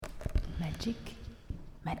Magic.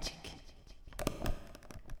 Magic.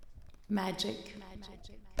 Magic.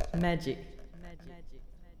 Magic.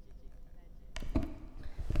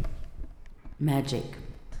 Magic.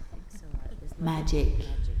 Magic.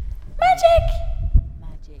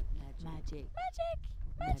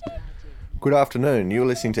 Good afternoon. You're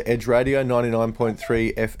listening to Edge Radio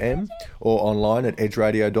 99.3 FM or online at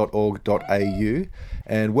edgeradio.org.au,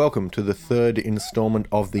 and welcome to the third instalment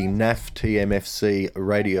of the NAF TMFC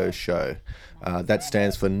radio show. That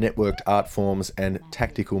stands for Networked Art Forms and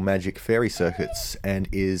Tactical Magic Fairy Circuits, and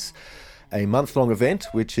is a month-long event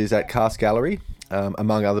which is at Cast Gallery,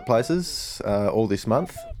 among other places, all this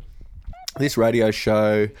month. This radio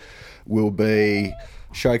show will be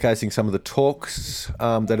showcasing some of the talks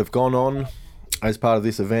that have gone on as part of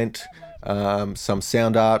this event, some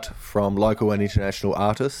sound art from local and international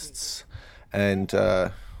artists, and,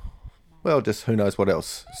 just who knows what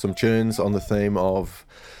else. Some tunes on the theme of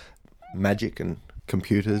magic and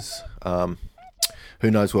computers.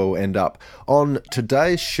 Who knows where we'll end up. On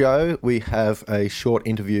today's show, we have a short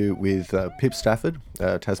interview with Pip Stafford,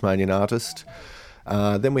 a Tasmanian artist.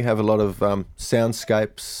 Then we have a lot of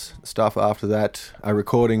soundscapes stuff after that, a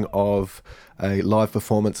recording of a live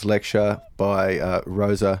performance lecture by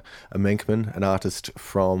Rosa Amenkman, an artist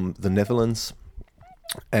from the Netherlands.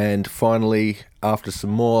 And finally, after some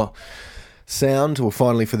more sound, or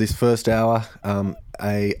finally for this first hour,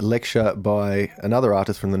 a lecture by another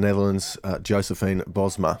artist from the Netherlands, Josephine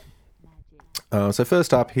Bosma. So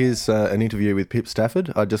first up, here's an interview with Pip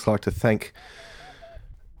Stafford. I'd just like to thank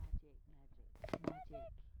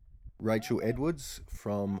Rachel Edwards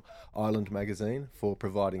from Island Magazine for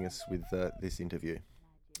providing us with this interview.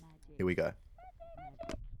 Here we go.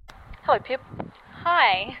 Hello, Pip.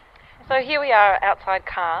 Hi. So here we are outside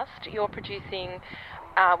Cast. You're producing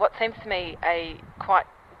what seems to me a quite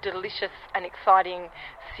delicious and exciting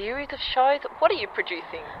series of shows. What are you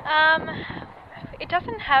producing? It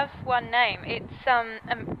doesn't have one name. It's an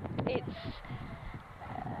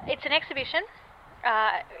exhibition.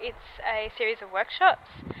 It's a series of workshops.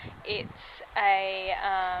 It's a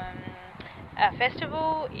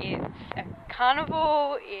festival. It's a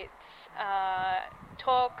carnival. It's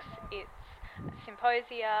talks. It's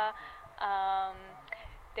symposia.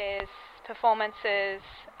 There's performances.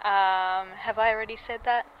 Have I already said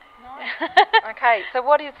that? No. Okay, so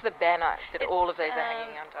what is the banner that all of these are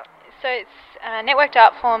hanging under? So it's Networked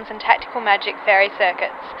Art Forms and Tactical Magic Fairy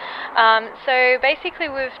Circuits. So basically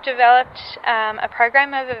we've developed a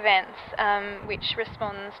program of events which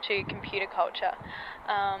responds to computer culture.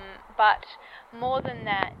 But more than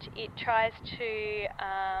that, it tries to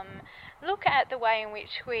look at the way in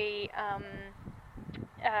which we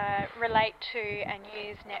relate to and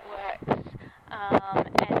use networks,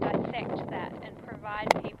 and dissect that and provide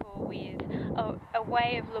people with a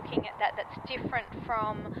way of looking at that that's different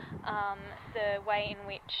from the way in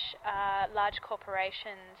which large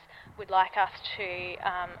corporations would like us to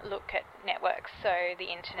look at networks, so the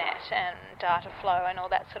internet and data flow and all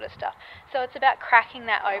that sort of stuff. So it's about cracking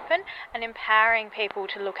that open and empowering people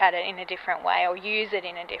to look at it in a different way or use it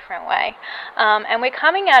in a different way. And we're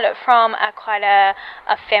coming at it from quite a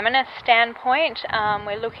feminist standpoint.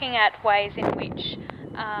 We're looking at ways in which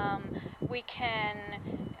we can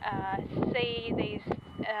see these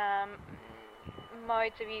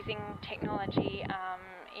modes of using technology,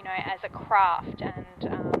 as a craft, and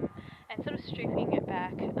sort of stripping it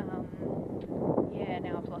back.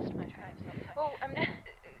 Now I've lost my train of thought. Well,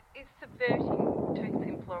 is subverting too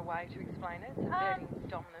simpler a way to explain it? Subverting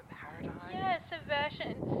dominant paradigm? Yeah,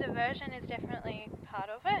 subversion is definitely part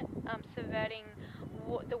of it. Subverting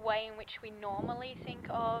the way in which we normally think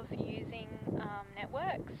of using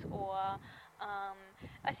networks, or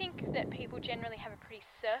I think that people generally have a pretty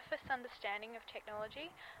surface understanding of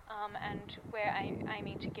technology, and we're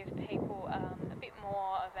aiming to give people a bit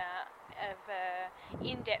more of a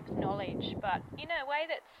in-depth knowledge, but in a way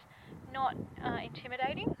that's not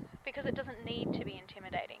intimidating, because it doesn't need to be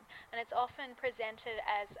intimidating, and it's often presented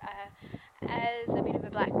as a bit of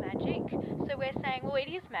a black magic. So we're saying, well,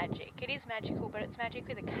 it is magic, it is magical, but it's magic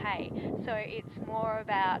with a K. So it's more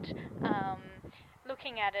about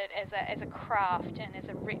looking at it as a craft and as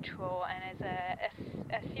a ritual and as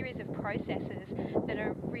a series of processes that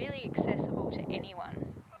are really accessible to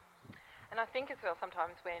anyone. And I think as well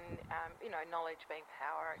sometimes when, knowledge being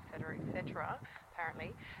power, etc.,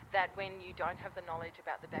 apparently, that when you don't have the knowledge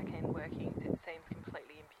about the back-end workings, it seems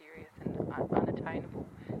completely imperious and unattainable.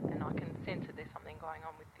 And I can sense that there's something going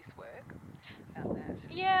on with this work. about that?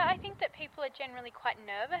 Yeah, I think that people are generally quite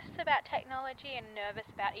nervous about technology and nervous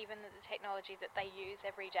about even the technology that they use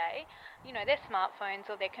every day. You know, their smartphones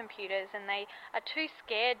or their computers, and they are too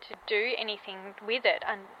scared to do anything with it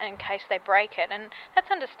in case they break it. And that's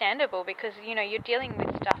understandable because, you know, you're dealing with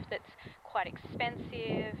stuff that's quite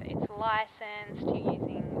expensive, it's licensed, you're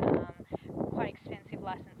using quite expensive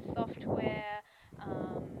licensed software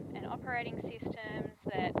and operating systems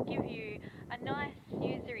that give you a nice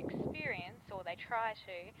user experience, or they try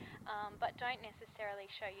to, but don't necessarily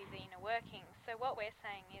show you the inner workings. So what we're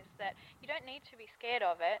saying is that you don't need to be scared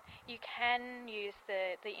of it. You can use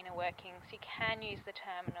the inner workings, you can use the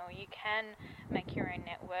terminal, you can make your own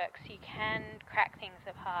networks, you can crack things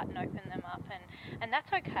apart and open them up, and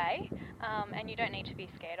that's okay, and you don't need to be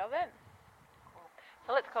scared of it.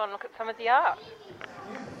 So let's go and look at some of the art.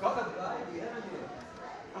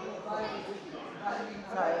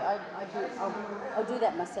 Sorry, I'll do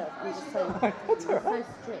that myself. I'm just so, I'm so stressed,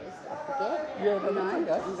 I forget. Yeah, no, that's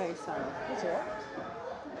okay. I'm very sorry. That's all right.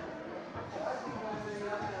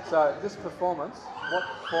 So this performance, what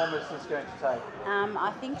form is this going to take?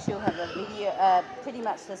 I think she'll have a video, pretty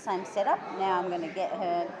much the same setup. Now I'm going to get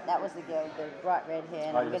her, that was the girl with the bright red hair,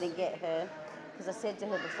 and I'm going to get her, because I said to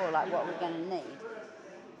her before, like, what we're going to need.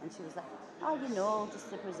 And she was like, oh, you know, just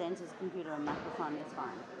the presenter's computer and microphone is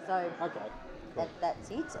fine. So Okay. Cool. that's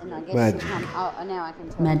it, and I guess Magic. she'll come, oh, now I can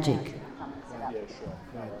tell Magic. her now she'll come and set up. Yeah, sure.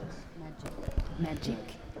 No worries. Magic.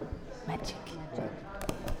 Magic. Magic.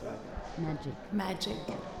 Magic. Magic.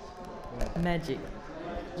 Magic.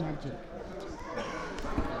 Magic.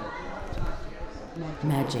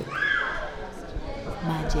 Magic.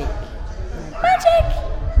 Magic. Magic.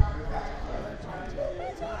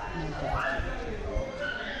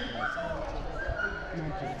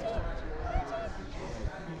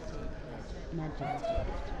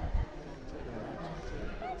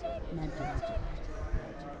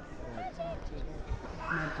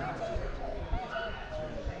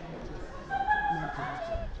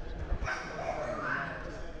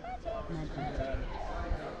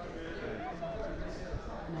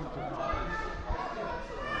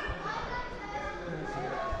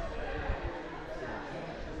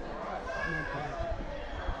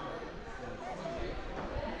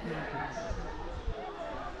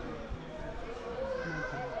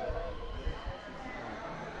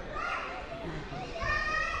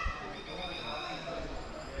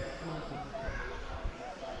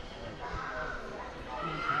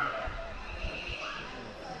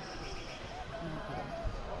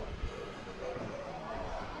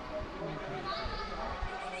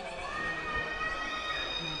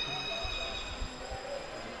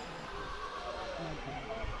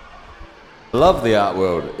 Love the art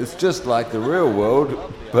world. It's just like the real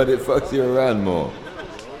world, but it fucks you around more.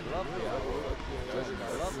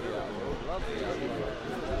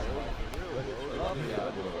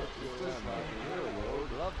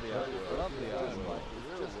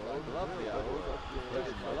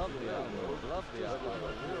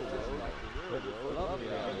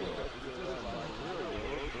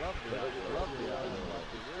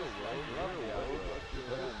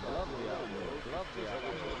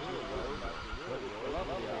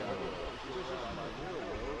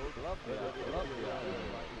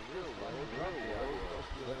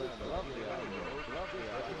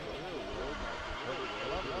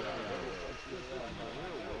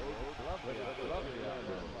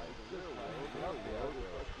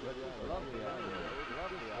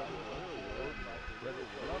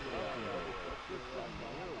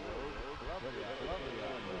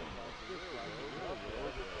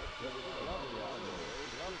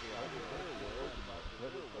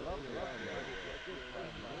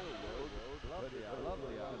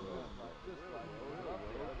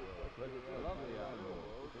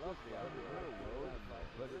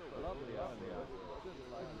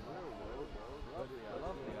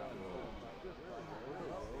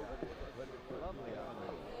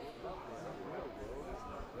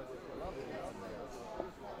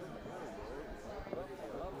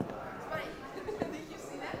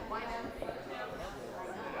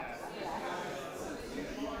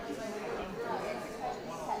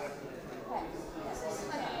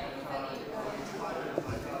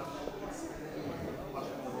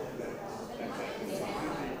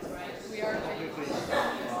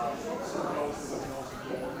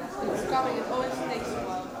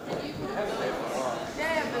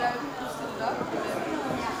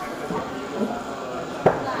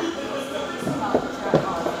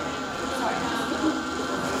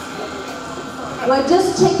 We're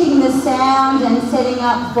just checking the sound and setting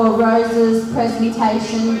up for Rose's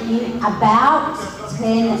presentation in about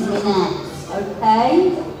 10 minutes,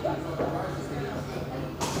 okay?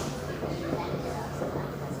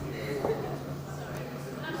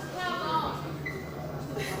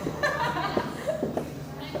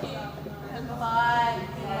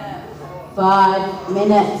 5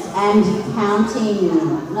 minutes and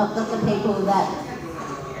counting. Not that the people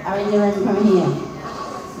that are in the room from here.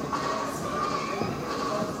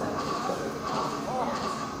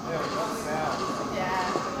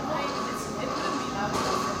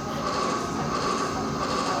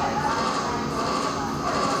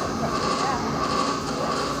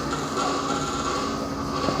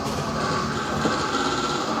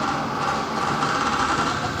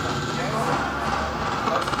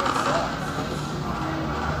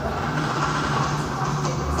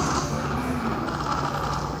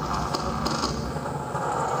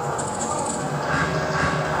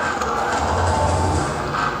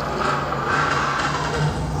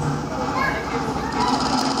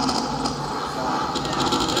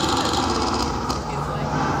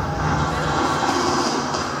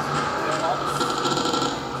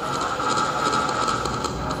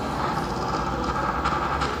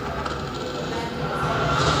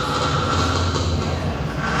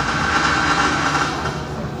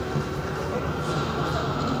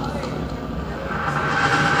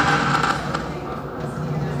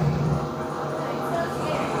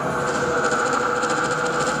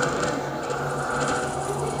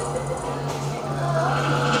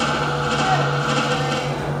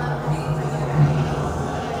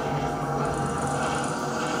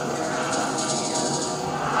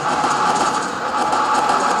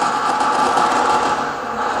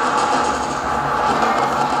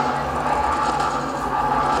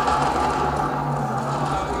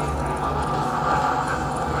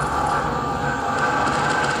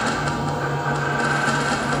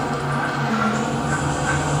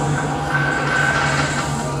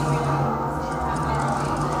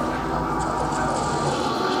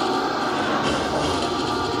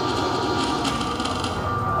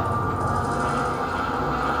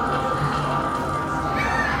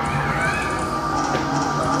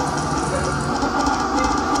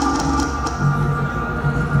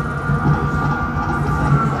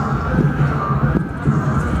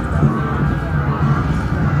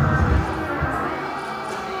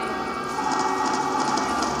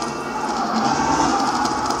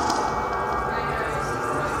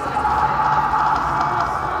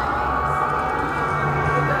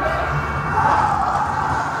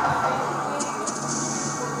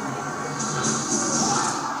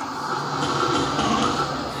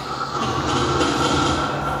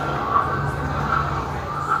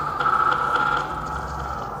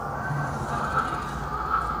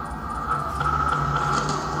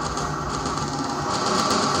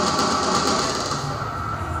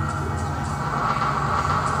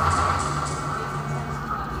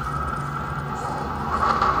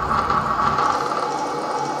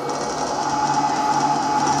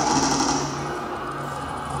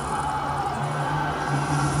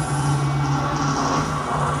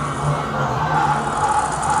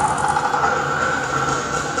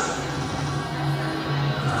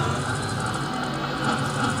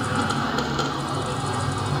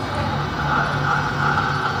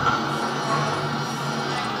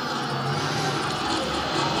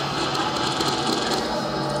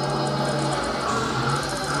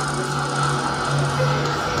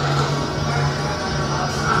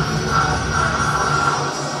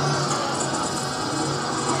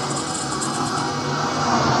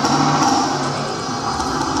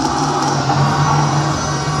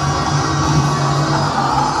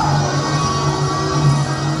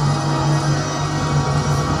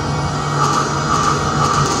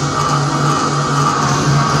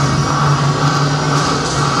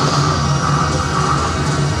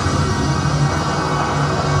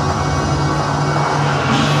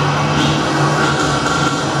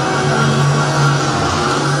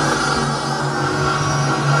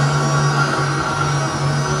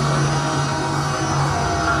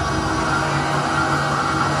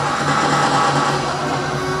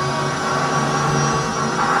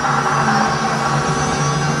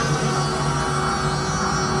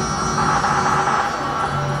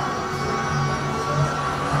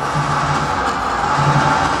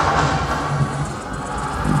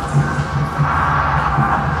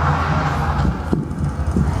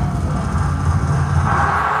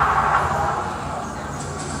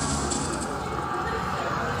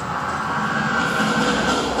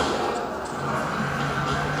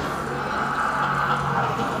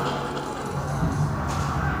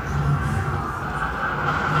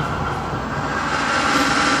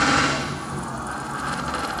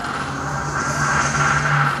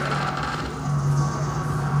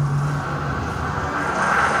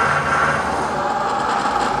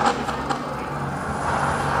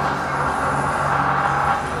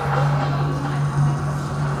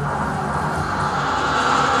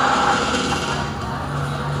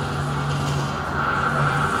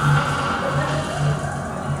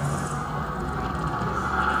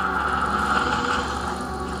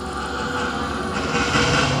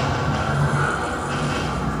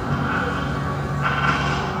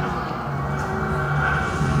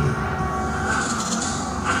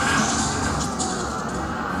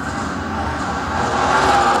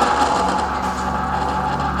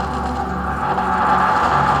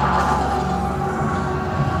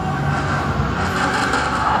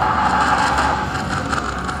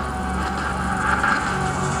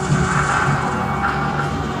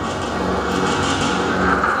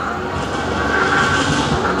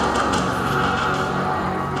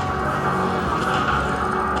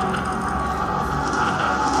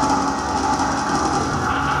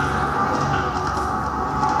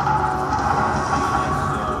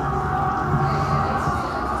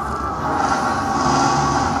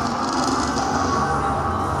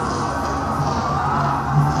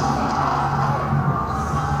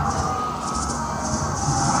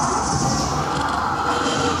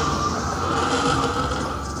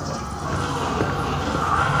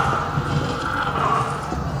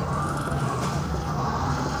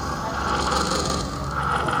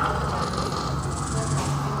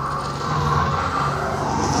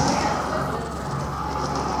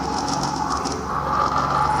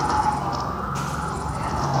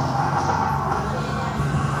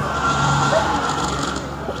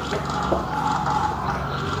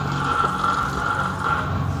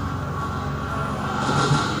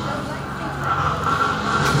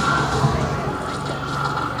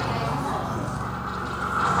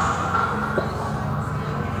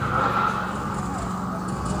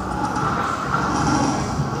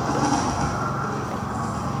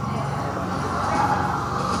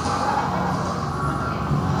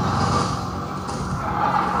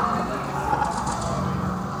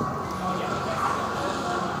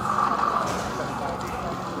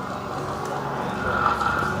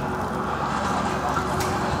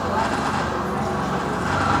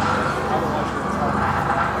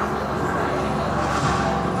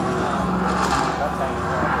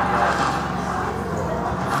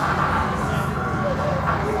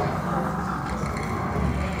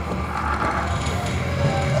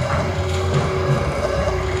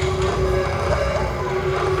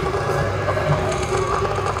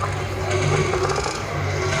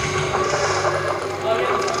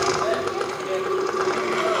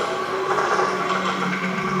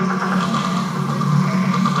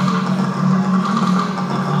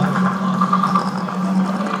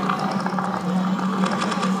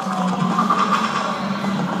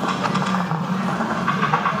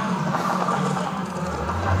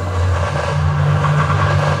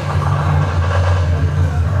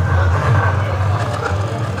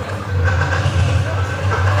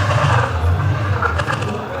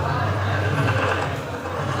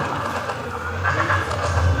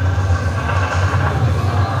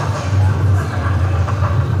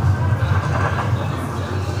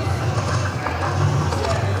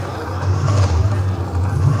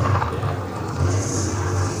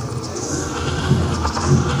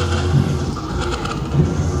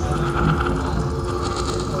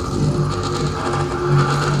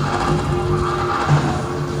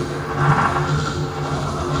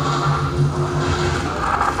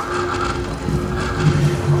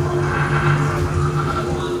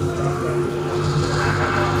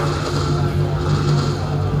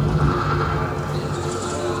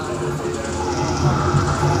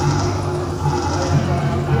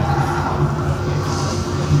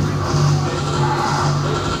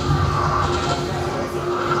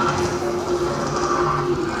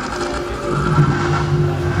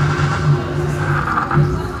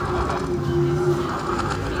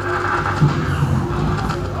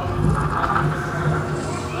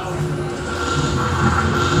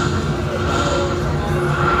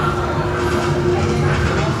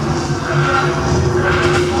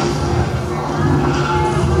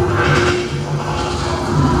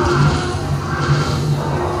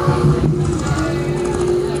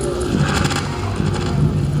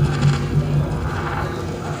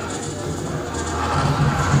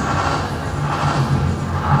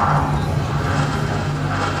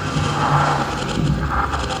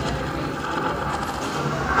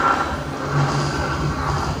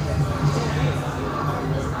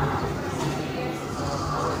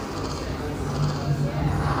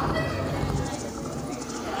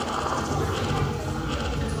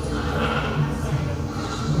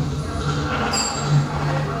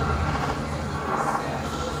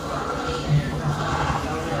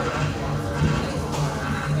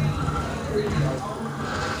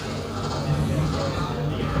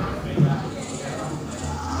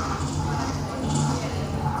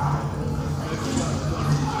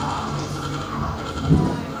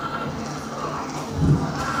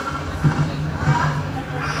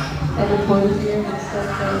 point here. Instead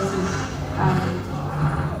there's this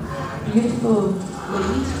beautiful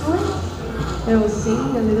lady's voice that was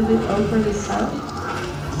singing a little bit over the sound.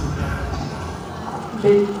 A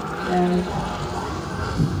bit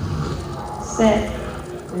sad,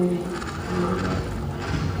 maybe.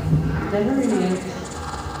 Never really ends.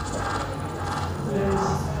 There's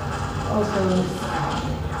also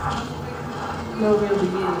no real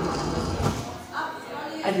beginning.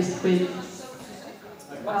 I just quit.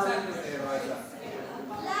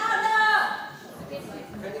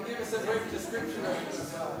 Can you give us a brief description of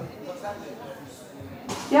what's happening?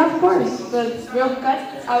 Yeah, of course, but real cut,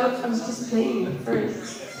 I was just playing it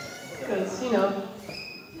first. Because,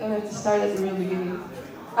 don't have to start at the real beginning.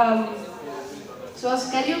 So I was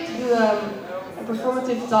scheduled to do a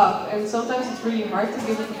performative talk, and sometimes it's really hard to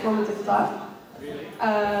give a performative talk.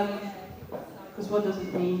 Because what does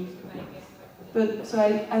it mean? But so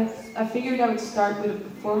I figured I would start with a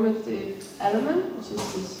performative element, which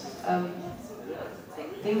is this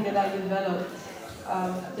thing that I developed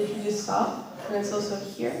that you just saw, and it's also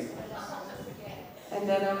here. And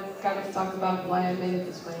then I would kind of talk about why I made it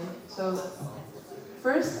this way. So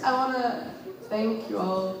first, I want to thank you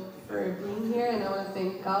all for being here, and I want to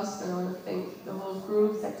thank Cast, and I want to thank the whole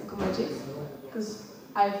crew of Tactical Magic, because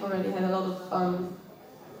I've already had a lot of fun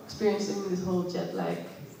experiencing this whole jet lag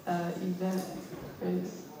event.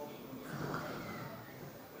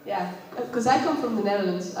 Yeah, because I come from the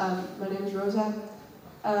Netherlands. My name is Rosa.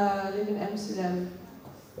 I live in Amsterdam.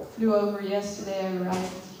 Flew over yesterday and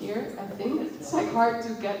arrived here, I think. It's like hard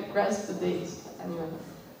to grasp the dates. Anyway.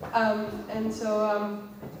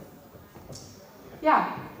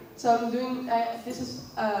 Yeah. So I'm doing, this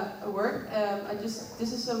is a work.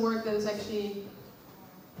 This is a work that has actually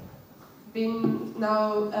been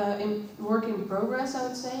now in work in progress, I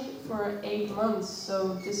would say, for 8 months.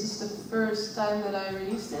 So this is the first time that I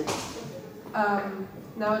released it.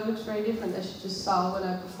 Now it looks very different, as you just saw when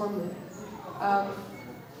I performed it.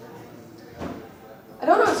 I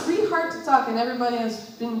don't know, it's really hard to talk, and everybody has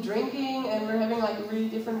been drinking, and we're having like a really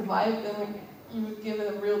different vibe than you would give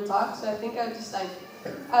a real talk. So I think I just like,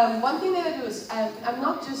 one thing that I do is, I'm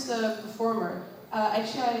not just a performer.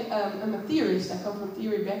 Actually, I'm a theorist. I come from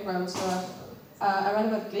theory background, so I write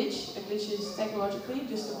about glitch. A glitch is technologically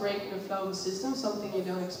just a break in the flow of a system, something you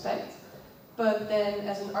don't expect. But then,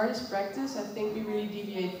 as an artist practice, I think we really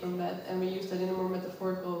deviate from that, and we use that in a more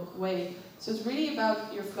metaphorical way. So it's really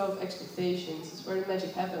about your flow of expectations. It's where the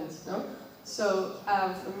magic happens, no? So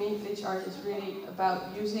for me, glitch art is really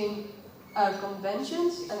about using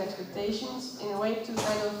conventions and expectations in a way to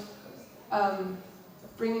kind of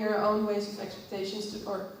bring your own ways of expectations to,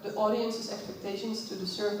 or the audience's expectations to the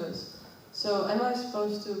surface. So am I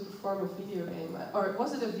supposed to perform a video game? Or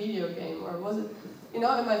was it a video game? Or was it,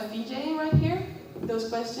 am I VJing right here? Those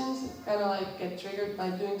questions kind of like get triggered by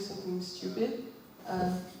doing something stupid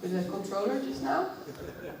with a controller just now.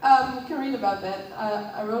 You can read about that.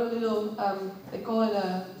 I wrote a little, they call it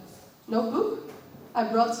a notebook. I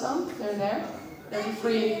brought some, they're there. They're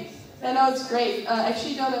free. I know it's great.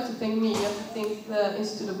 Actually, you don't have to thank me. You have to thank the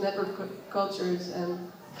Institute of Network Cultures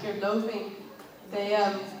and Geert Loving. They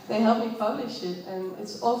helped me publish it, and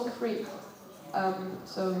it's all for free.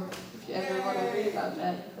 So if you ever want to read about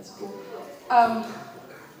that, that's cool.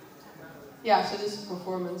 Yeah, so this is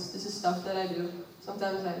performance. This is stuff that I do.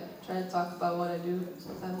 Sometimes I try to talk about what I do.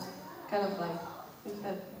 Sometimes kind of like leave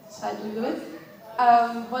that side a little bit.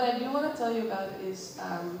 What I do want to tell you about is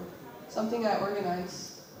something I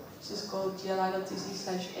organize, which is called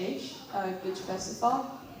GLI.tc/H, Glitch Festival.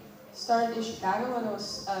 Started in Chicago when I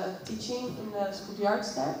was teaching in the School of the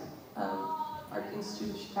Arts there, Art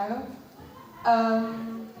Institute of Chicago.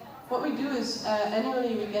 What we do is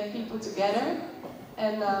annually we get people together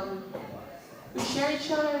and we share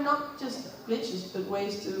each other, not just glitches, but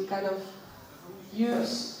ways to kind of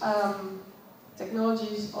use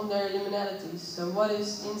technologies on their liminalities. So what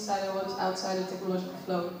is inside and what is outside the technological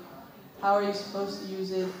flow? How are you supposed to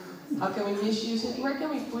use it? How can we misuse it? Where can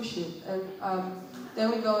we push it? And then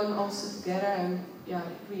we go and all sit together and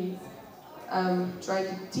we try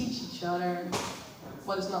to teach each other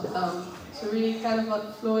what is not done. So really kind of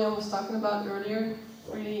what Florian was talking about earlier,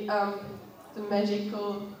 really the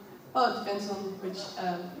magical, well, it depends on which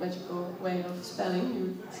magical way of spelling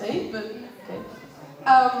you would say, but okay.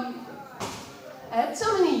 I had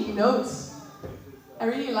so many notes. I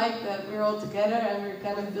really like that we're all together and we're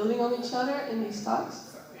kind of building on each other in these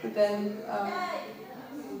talks. But then,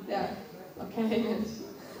 okay.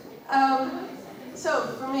 So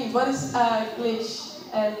for me, what is glitch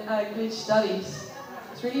and glitch studies?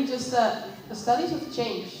 It's really just the studies of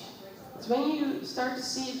change. It's when you start to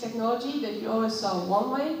see a technology that you always saw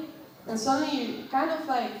one way, And suddenly you kind of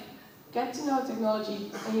like get to know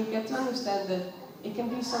technology and you get to understand that it can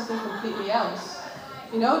be something completely else.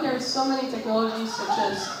 You know, there's so many technologies such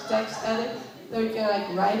as text edit that you can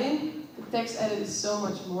like write in. The text edit is so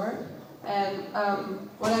much more. And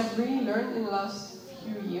what I've really learned in the last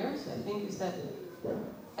few years, I think, is that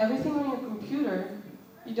everything on your computer,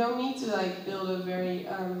 you don't need to like build a very,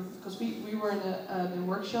 because we were in the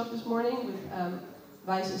workshop this morning with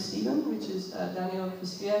Vice Steven, which is Daniel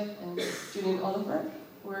Vasiliev and Julian Oliver,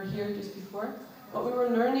 who were here just before. What we were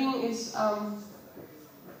learning is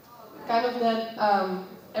kind of that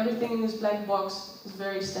everything in this black box is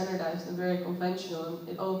very standardized and very conventional, and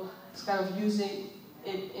it all is kind of using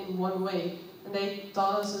it in one way. And they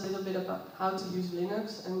taught us a little bit about how to use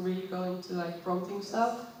Linux and really go into like prompting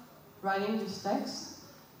stuff, writing this text.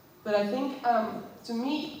 But I think, to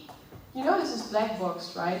me, you know this is black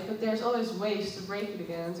box, right? But there's always ways to break it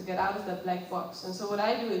again and to get out of that black box. And so what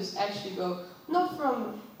I do is actually go, not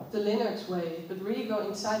from the Linux way, but really go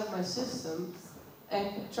inside of my system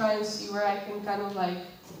and try and see where I can kind of like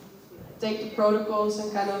take the protocols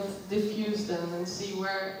and kind of diffuse them and see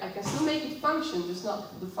where I can still make it function, just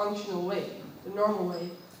not the functional way, the normal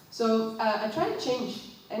way. So I try to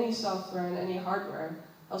change any software and any hardware.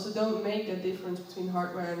 I also don't make a difference between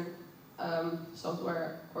hardware and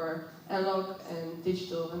software or analog and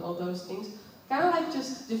digital and all those things. Kind of like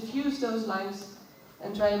just diffuse those lines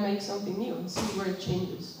and try and make something new and see where it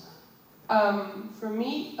changes. For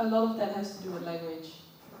me, a lot of that has to do with language.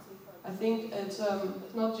 I think it's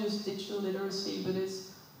not just digital literacy, but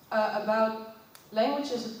it's about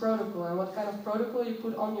language as a protocol and what kind of protocol you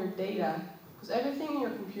put on your data. Because everything in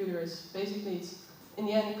your computer is basically, in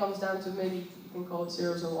the end it comes down to maybe you can call it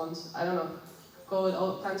zeros and ones, I don't know, call it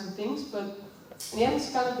all kinds of things, but in the end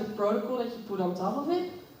it's kind of the protocol that you put on top of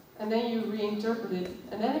it, and then you reinterpret it,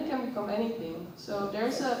 and then it can become anything. So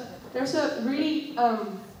there's a really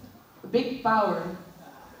big power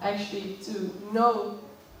actually to know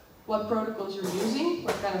what protocols you're using,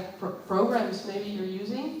 what kind of programs maybe you're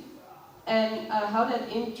using, and how that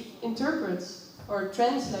interprets or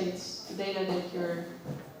translates the data that you're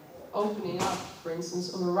opening up, for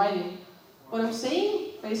instance, or writing. What I'm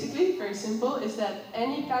saying, basically, very simple, is that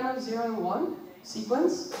any kind of 0 and 1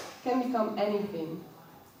 sequence can become anything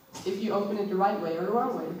if you open it the right way or the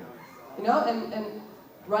wrong way. You know, and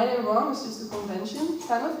right and wrong is just a convention,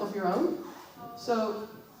 kind of your own. So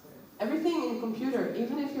everything in the computer,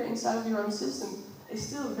 even if you're inside of your own system, is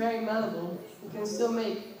still very malleable. You can still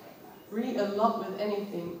make really a lot with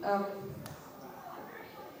anything.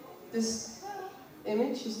 This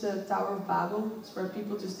image is the Tower of Babel. It's where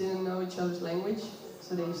people just didn't know each other's language,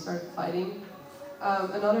 so they started fighting.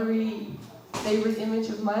 Another really favorite image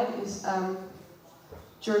of mine is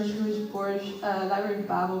George Louis Borges' Library of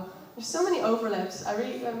Babel. There's so many overlaps.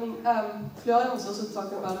 Florian was also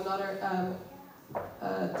talking about another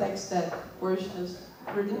text that Borges has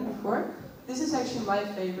written before. This is actually my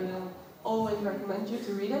favorite, and I always recommend you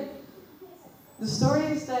to read it. The story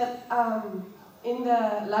is that in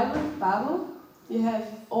the Library of Babel, you have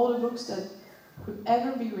all the books that could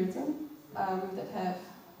ever be written, that have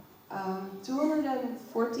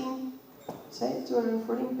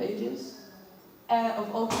 214 pages of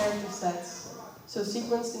all character sets, so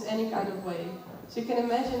sequenced in any kind of way. So you can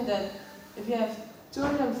imagine that if you have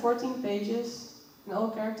 214 pages in all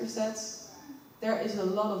character sets, there is a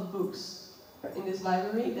lot of books in this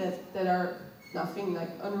library that are nothing like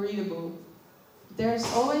unreadable. There's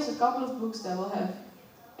always a couple of books that will have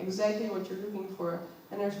exactly what you're looking for,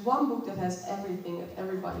 and there's one book that has everything that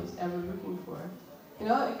everybody's ever looking for. You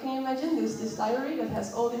know, can you imagine this library that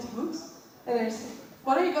has all these books? And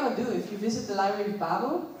what are you going to do if you visit the Library of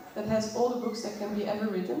Babel that has all the books that can be ever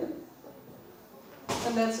written?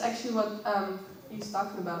 And that's actually what he's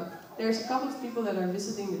talking about. There's a couple of people that are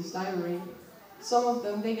visiting this library. Some of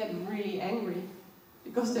them, they get really angry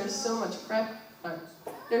because there's so much crap.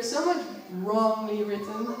 There's so much wrongly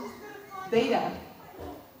written data.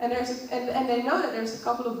 And they know that there's a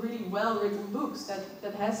couple of really well-written books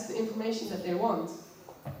that has the information that they want.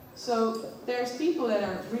 So there's people that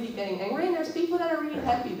are really getting angry, and there's people that are really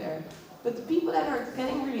happy there. But the people that are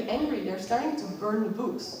getting really angry, they're starting to burn the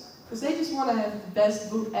books. Because they just want to have the best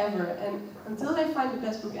book ever. And until they find the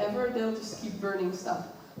best book ever, they'll just keep burning stuff.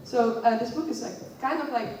 So this book is kind of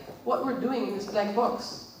like what we're doing in this black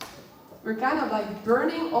box. We're kind of like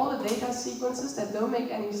burning all the data sequences that don't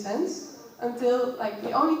make any sense, until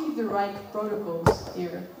we only keep the right protocols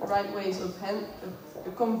here, the right ways of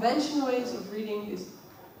the conventional ways of reading this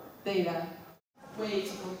data. Way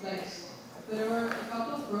too complex. there were a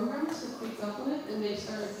couple of programmers that picked up on it, and they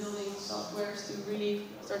started building softwares to really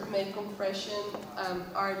start to make compression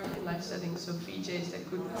art in live settings. So VJs that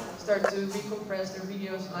could start to recompress their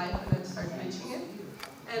videos live and then start glitching it.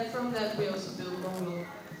 And from that, we also built Fourble,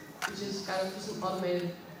 which is kind of just an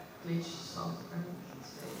automated glitch software. Let's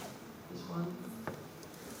say this one.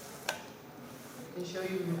 I can show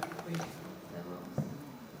you real quick demo.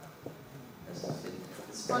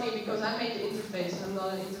 It's funny because I made the interface and I'm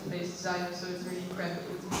not an interface designer, so it's really crappy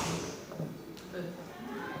interface. But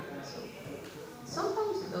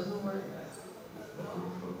sometimes it doesn't work.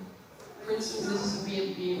 For instance, this is a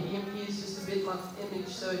BMP, and BMP is just a bitmap image,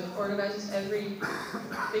 so it organizes every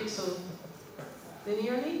pixel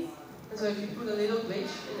linearly. And so if you put a little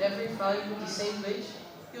glitch in every file, you put the same glitch,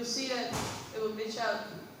 you'll see that it will glitch out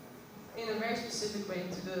in a very specific way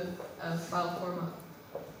to the file format.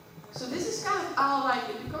 So this is kind of how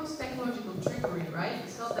it becomes technological trickery, right?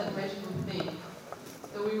 It's not that magical thing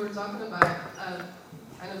that we were talking about,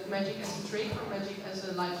 kind of magic as a trick or magic as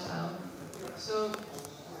a lifestyle. So,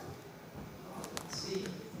 let's see.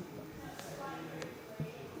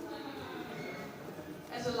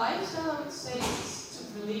 As a lifestyle, I would say it's to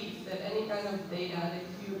believe that any kind of data that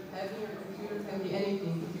you have in your computer can be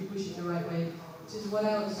anything if you push it the right way, which is what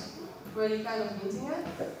I was already kind of hinting at.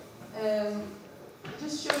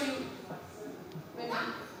 Just show you maybe,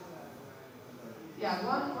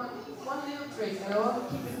 one little trick, and I won't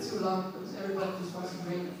keep it too long because everybody just wants to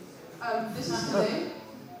drink. This is today.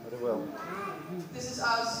 Very well. This is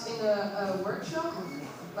us in a workshop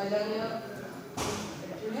by Daniel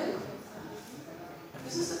Julian.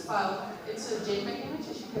 This is a file. It's a JPEG image,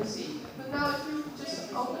 as you can see. But now if you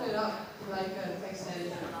just open it up in like a text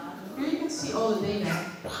editor, here you can see all the data.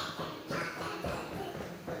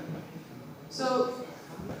 So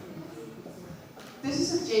this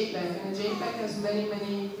is a JPEG, and a JPEG has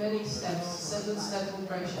many steps, 7-step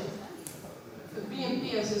compression. But BMP,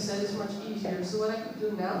 as I said, is much easier. So what I could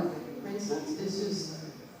do now, for instance, is just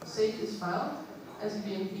save this file as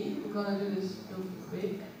BMP. I'm gonna do this real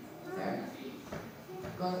quick. There.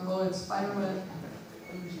 I'm gonna call it spiderweb.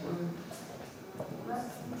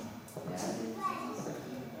 Yeah.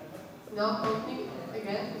 Now opening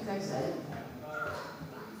again the text edit.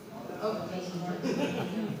 Oh, that's not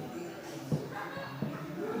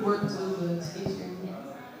work too, but it's easier. You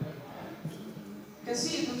can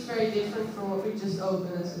see it looks very different from what we just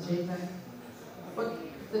opened as a JPEG. But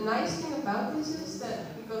the nice thing about this is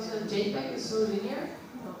that because a JPEG is so linearly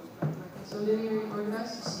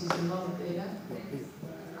organized, you see a lot of data,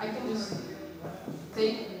 I can just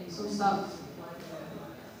take some stuff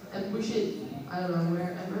and push it, I don't know,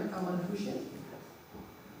 wherever I want to push it.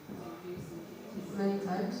 Many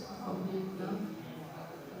times, probably now.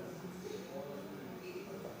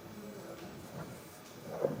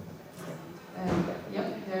 And yep,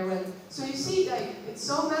 there went. So you see, it's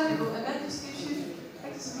so malleable, and that just gives you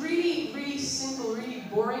this really simple, really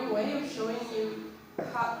boring way of showing you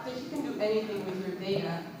that you can do anything with your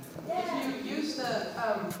data. If you use the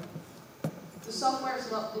software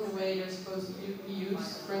is not in the way they're supposed to be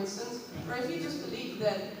used, for instance, or if you just believe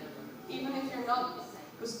that even if you're not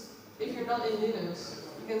in Linux,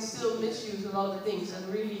 you can still misuse a lot of things and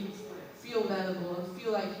really feel malleable and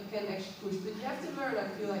feel like you can actually push. But you have to learn, I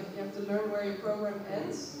feel like you have to learn where your program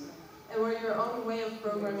ends and where your own way of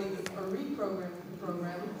programming or reprogramming the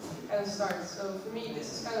program kind of starts. So for me,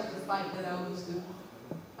 this is kind of the fight that I always do.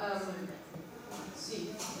 Let's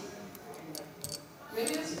see.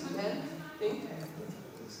 Maybe that's a good end, I think.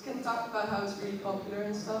 We can talk about how it's really popular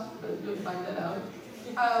and stuff, but you'll find that out.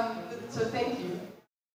 So thank you.